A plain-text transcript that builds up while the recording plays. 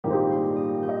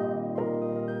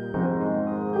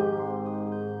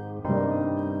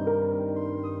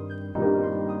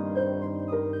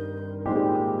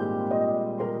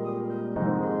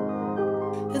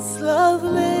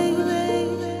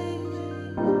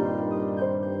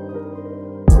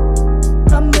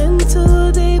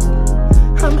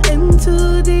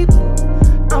too deep.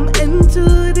 I'm in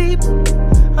too deep.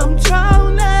 I'm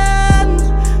drowning.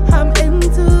 I'm in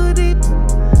too deep.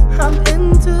 I'm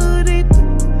in too deep.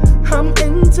 I'm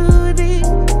in too deep.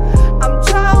 I'm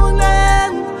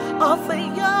drowning off of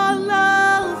your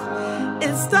love.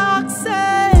 It's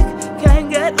toxic. Can't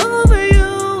get over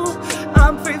you.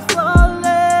 I'm free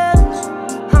falling.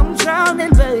 I'm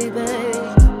drowning, baby.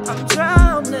 I'm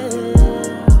drowning.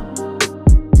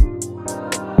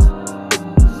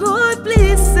 Lord,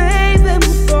 please save him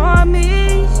for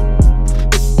me.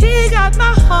 He got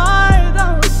my heart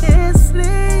on his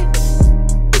sleeve.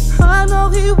 I know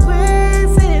he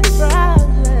wears it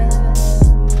proudly.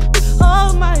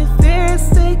 All my fears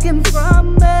taken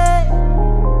from me.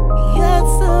 Yes,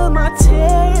 sir, my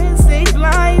tears, they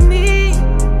blind me.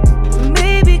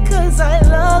 Maybe 'cause I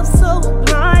love so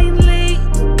blindly.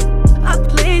 I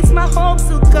place my hopes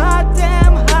so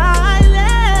goddamn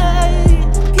highly.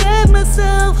 Get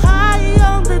myself high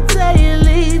on the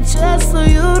daily, just so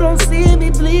you don't see me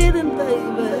bleeding,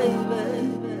 baby.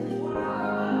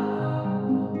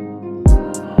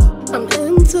 I'm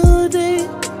in too deep.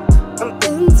 I'm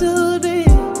in too deep.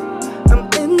 I'm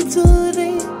in too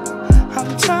deep. I'm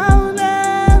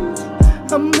drowning.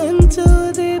 I'm in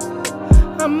too deep.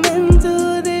 I'm in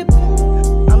too deep.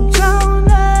 I'm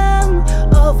drowning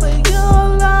over your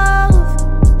love.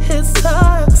 It's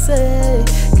toxic.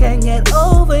 Can't get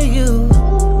over you.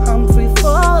 I'm free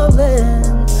falling.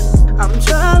 I'm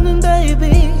drowning,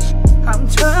 baby. I'm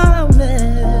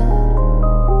drowning.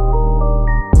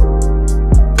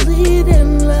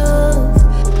 Bleeding love,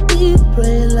 deep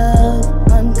pray love,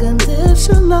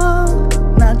 unconditional,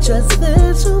 not just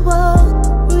visual.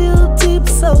 Real deep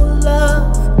soul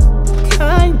love,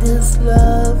 kindest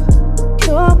love.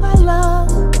 You're my love,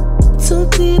 too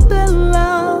deep in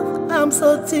love. I'm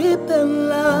so deep in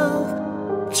love,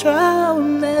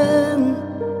 drowning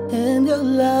in your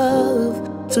love,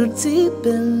 too deep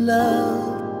in love.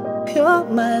 You're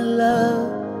my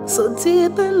love, so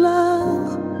deep in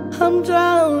love. I'm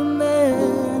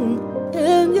drowning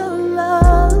in your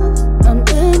love. I'm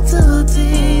in too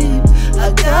deep. I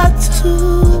got to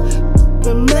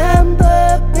remember,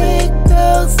 big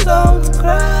girls don't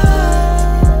cry.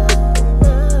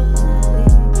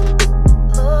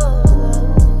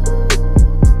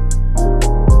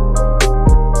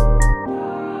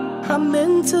 I'm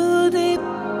in too deep.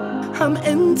 I'm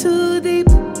in too deep.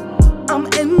 I'm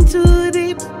in too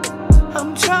deep.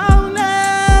 I'm drowning.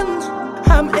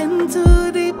 I'm in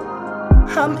too deep.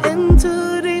 I'm in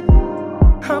too deep.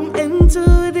 I'm in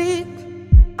too deep.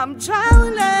 I'm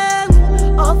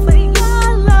drowning off of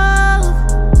your love.